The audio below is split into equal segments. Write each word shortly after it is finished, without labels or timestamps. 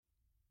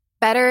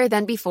Better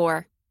Than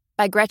Before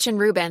by Gretchen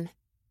Rubin.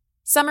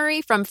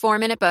 Summary from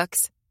 4-Minute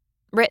Books.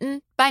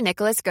 Written by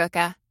Nicholas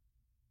Goka.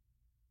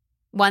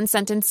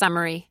 One-sentence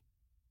summary.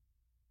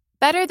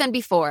 Better Than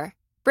Before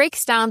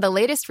breaks down the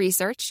latest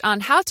research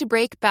on how to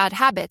break bad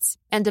habits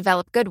and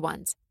develop good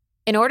ones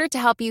in order to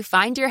help you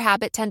find your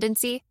habit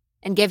tendency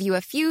and give you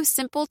a few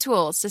simple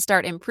tools to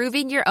start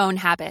improving your own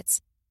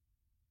habits.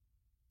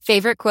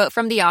 Favorite quote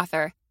from the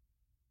author.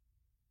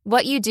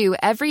 What you do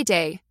every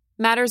day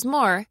matters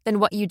more than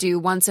what you do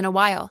once in a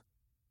while.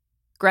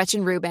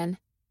 Gretchen Rubin.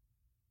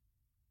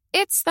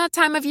 It's that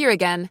time of year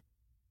again.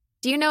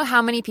 Do you know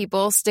how many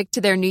people stick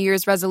to their New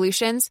Year's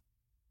resolutions?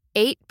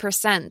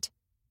 8%.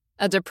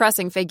 A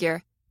depressing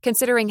figure,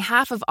 considering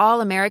half of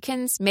all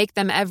Americans make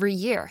them every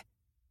year.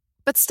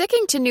 But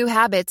sticking to new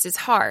habits is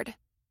hard,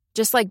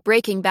 just like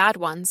breaking bad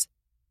ones.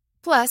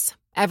 Plus,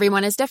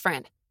 everyone is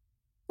different.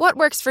 What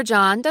works for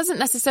John doesn't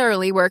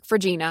necessarily work for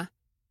Gina.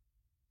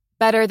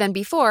 Better Than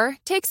Before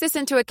takes this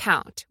into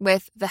account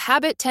with the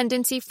Habit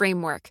Tendency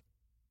Framework.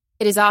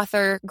 It is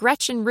author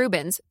Gretchen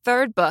Rubin's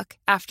third book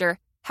after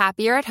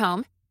Happier at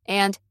Home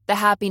and The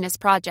Happiness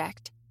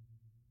Project.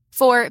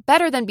 For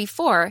Better Than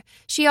Before,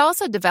 she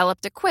also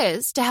developed a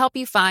quiz to help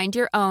you find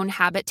your own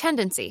habit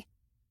tendency.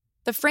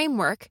 The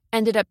framework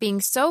ended up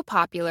being so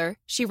popular,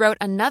 she wrote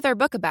another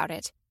book about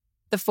it,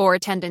 The 4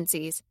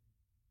 Tendencies.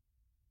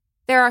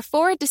 There are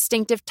 4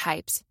 distinctive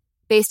types,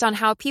 based on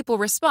how people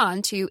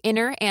respond to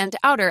inner and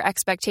outer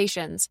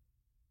expectations.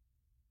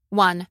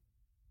 1.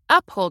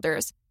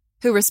 Upholders,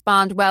 who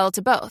respond well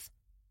to both.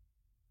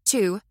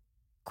 2.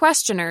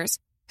 Questioners,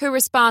 who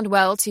respond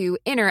well to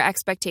inner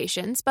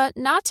expectations but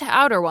not to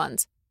outer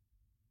ones.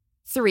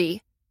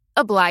 3.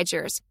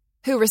 Obligers,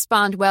 who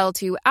respond well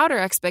to outer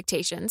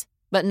expectations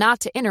but not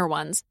to inner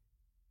ones.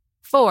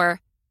 4.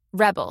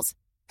 Rebels,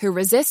 who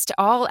resist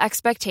all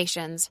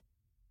expectations.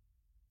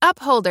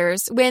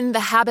 Upholders win the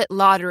habit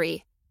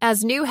lottery,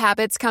 as new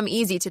habits come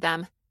easy to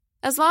them,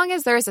 as long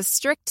as there's a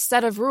strict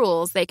set of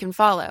rules they can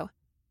follow.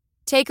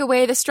 Take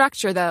away the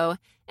structure, though,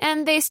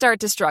 and they start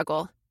to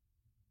struggle.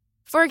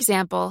 For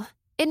example,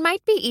 it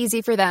might be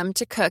easy for them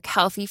to cook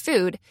healthy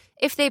food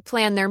if they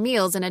plan their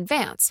meals in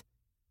advance,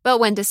 but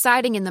when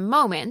deciding in the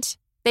moment,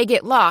 they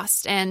get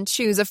lost and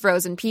choose a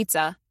frozen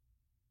pizza.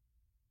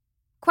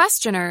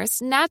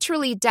 Questioners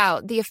naturally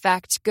doubt the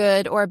effect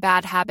good or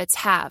bad habits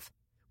have,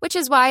 which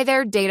is why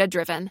they're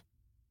data-driven.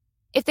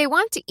 If they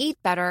want to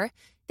eat better,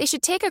 they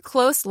should take a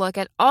close look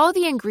at all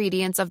the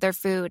ingredients of their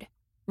food,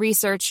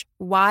 research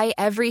why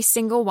every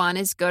single one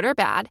is good or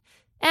bad,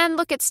 and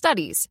look at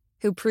studies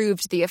who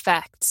proved the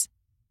effects.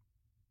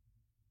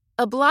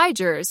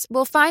 Obligers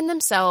will find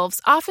themselves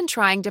often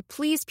trying to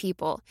please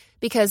people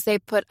because they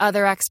put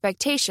other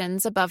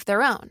expectations above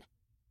their own.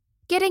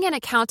 Getting an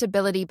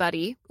accountability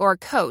buddy or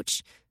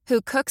coach who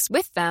cooks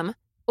with them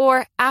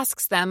or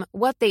asks them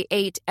what they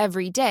ate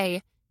every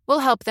day will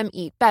help them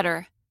eat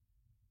better.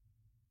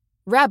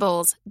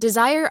 Rebels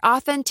desire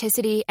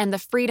authenticity and the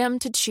freedom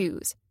to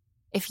choose.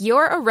 If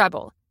you're a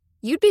rebel,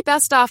 you'd be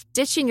best off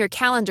ditching your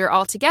calendar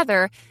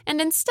altogether and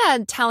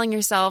instead telling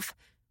yourself,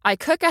 I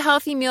cook a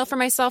healthy meal for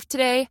myself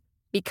today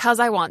because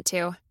I want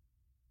to.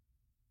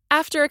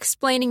 After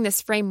explaining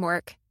this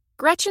framework,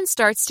 Gretchen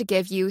starts to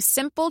give you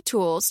simple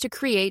tools to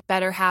create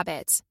better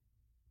habits.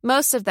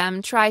 Most of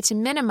them try to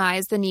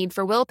minimize the need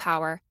for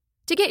willpower,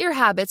 to get your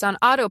habits on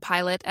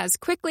autopilot as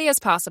quickly as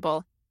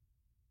possible.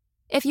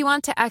 If you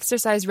want to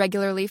exercise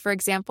regularly, for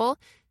example,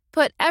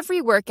 put every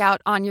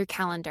workout on your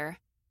calendar.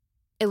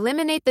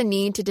 Eliminate the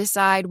need to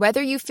decide whether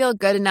you feel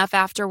good enough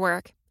after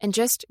work and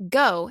just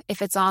go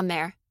if it's on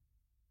there.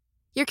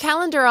 Your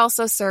calendar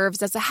also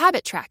serves as a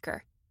habit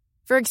tracker.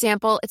 For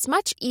example, it's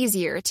much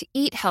easier to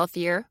eat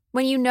healthier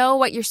when you know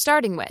what you're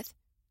starting with.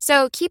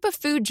 So keep a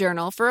food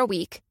journal for a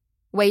week,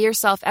 weigh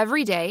yourself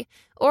every day,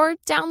 or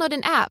download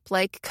an app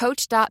like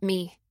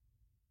Coach.me.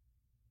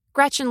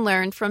 Gretchen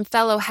learned from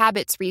fellow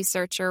habits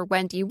researcher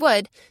Wendy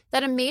Wood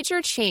that a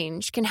major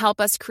change can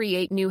help us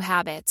create new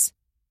habits.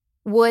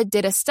 Wood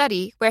did a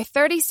study where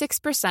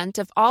 36%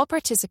 of all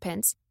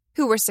participants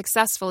who were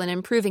successful in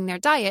improving their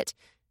diet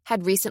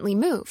had recently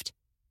moved.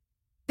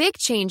 Big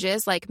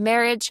changes like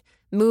marriage,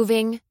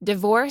 moving,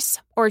 divorce,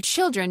 or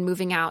children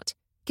moving out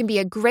can be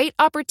a great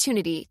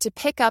opportunity to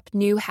pick up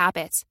new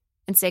habits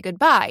and say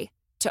goodbye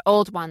to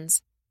old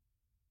ones.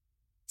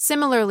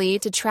 Similarly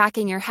to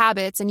tracking your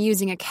habits and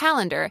using a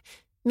calendar,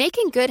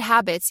 making good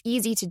habits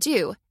easy to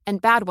do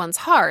and bad ones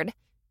hard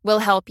will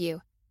help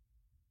you.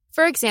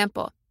 For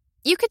example,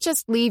 you could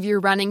just leave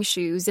your running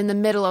shoes in the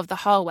middle of the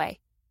hallway.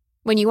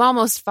 When you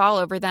almost fall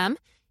over them,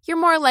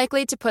 you're more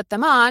likely to put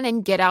them on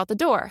and get out the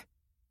door.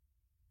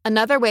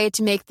 Another way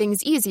to make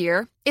things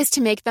easier is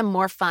to make them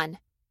more fun.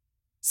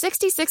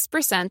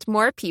 66%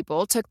 more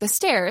people took the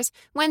stairs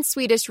when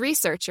Swedish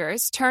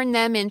researchers turned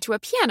them into a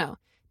piano,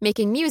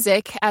 making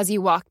music as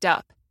you walked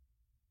up.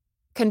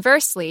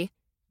 Conversely,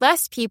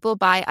 less people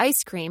buy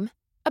ice cream,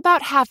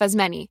 about half as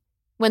many,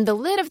 when the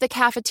lid of the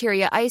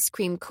cafeteria ice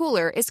cream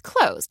cooler is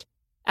closed,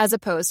 as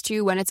opposed to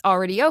when it's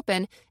already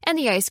open and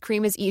the ice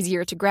cream is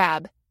easier to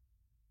grab.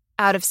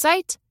 Out of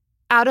sight,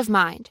 out of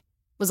mind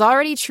was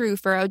already true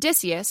for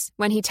Odysseus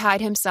when he tied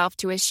himself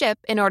to his ship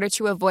in order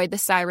to avoid the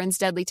siren's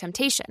deadly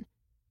temptation.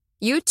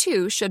 You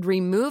too should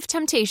remove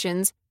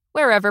temptations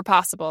wherever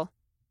possible.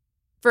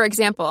 For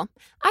example,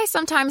 I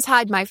sometimes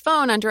hide my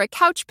phone under a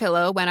couch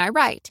pillow when I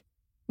write.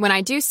 When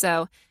I do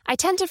so, I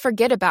tend to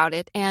forget about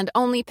it and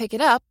only pick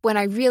it up when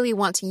I really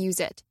want to use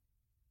it.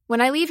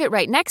 When I leave it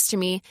right next to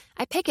me,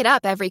 I pick it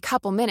up every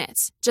couple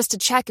minutes just to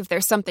check if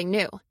there's something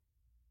new.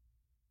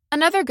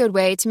 Another good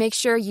way to make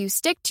sure you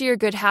stick to your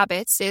good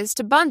habits is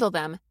to bundle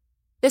them.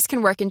 This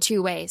can work in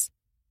 2 ways.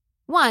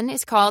 One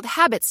is called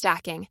habit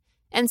stacking,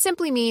 and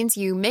simply means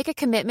you make a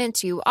commitment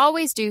to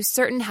always do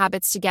certain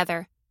habits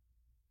together.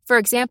 For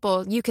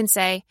example, you can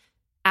say,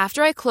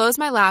 after I close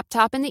my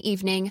laptop in the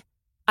evening,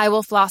 I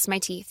will floss my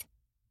teeth.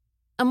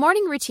 A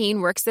morning routine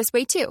works this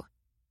way too.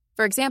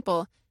 For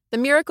example, the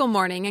Miracle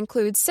Morning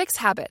includes 6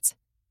 habits: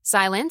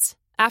 silence,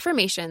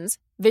 affirmations,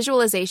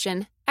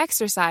 visualization,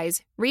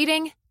 exercise,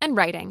 reading, and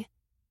writing.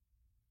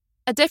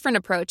 A different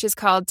approach is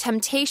called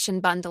temptation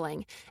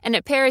bundling, and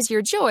it pairs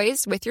your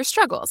joys with your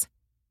struggles.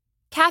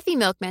 Kathy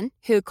Milkman,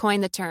 who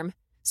coined the term,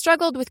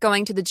 struggled with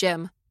going to the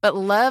gym, but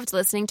loved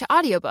listening to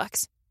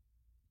audiobooks.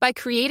 By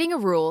creating a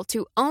rule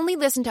to only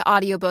listen to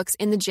audiobooks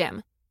in the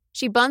gym,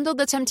 she bundled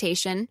the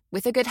temptation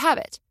with a good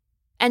habit,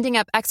 ending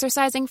up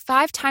exercising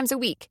 5 times a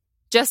week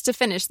just to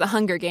finish the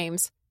Hunger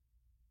Games.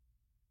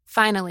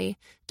 Finally,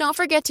 don't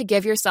forget to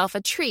give yourself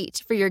a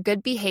treat for your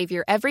good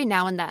behavior every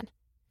now and then.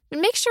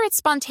 And make sure it's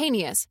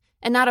spontaneous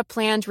and not a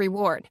planned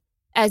reward,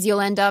 as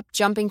you'll end up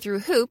jumping through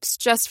hoops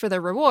just for the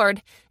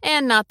reward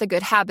and not the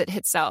good habit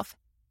itself.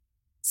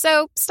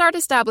 So start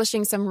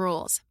establishing some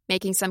rules,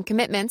 making some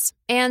commitments,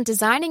 and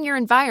designing your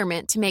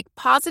environment to make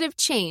positive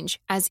change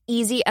as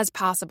easy as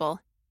possible.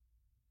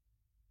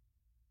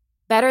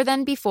 Better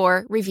Than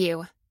Before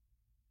Review.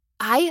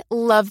 I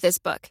love this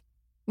book.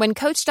 When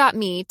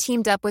Coach.me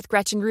teamed up with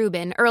Gretchen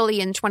Rubin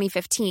early in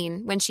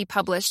 2015 when she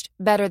published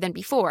Better Than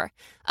Before,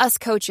 us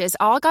coaches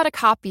all got a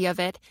copy of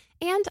it,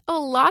 and a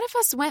lot of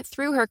us went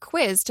through her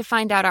quiz to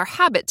find out our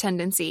habit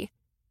tendency.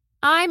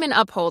 I'm an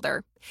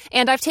upholder,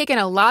 and I've taken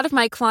a lot of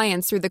my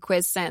clients through the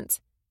quiz since.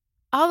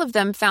 All of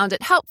them found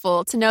it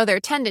helpful to know their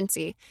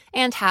tendency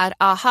and had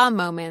aha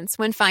moments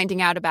when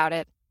finding out about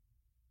it.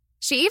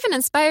 She even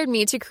inspired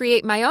me to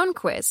create my own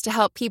quiz to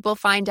help people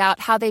find out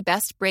how they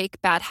best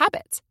break bad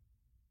habits.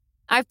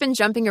 I've been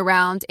jumping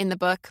around in the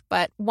book,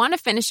 but want to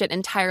finish it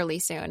entirely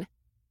soon.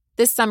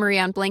 This summary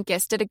on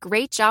Blinkist did a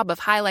great job of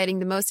highlighting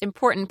the most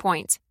important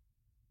points.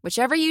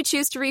 Whichever you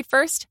choose to read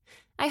first,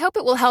 I hope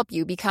it will help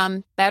you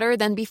become better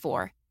than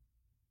before.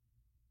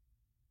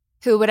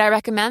 Who would I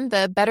recommend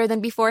the Better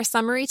Than Before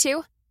summary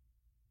to?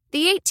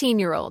 The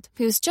 18-year-old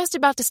who's just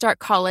about to start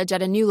college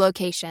at a new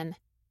location.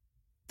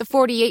 The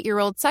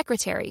 48-year-old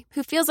secretary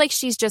who feels like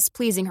she's just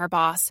pleasing her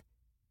boss.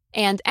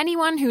 And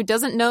anyone who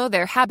doesn't know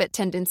their habit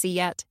tendency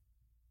yet.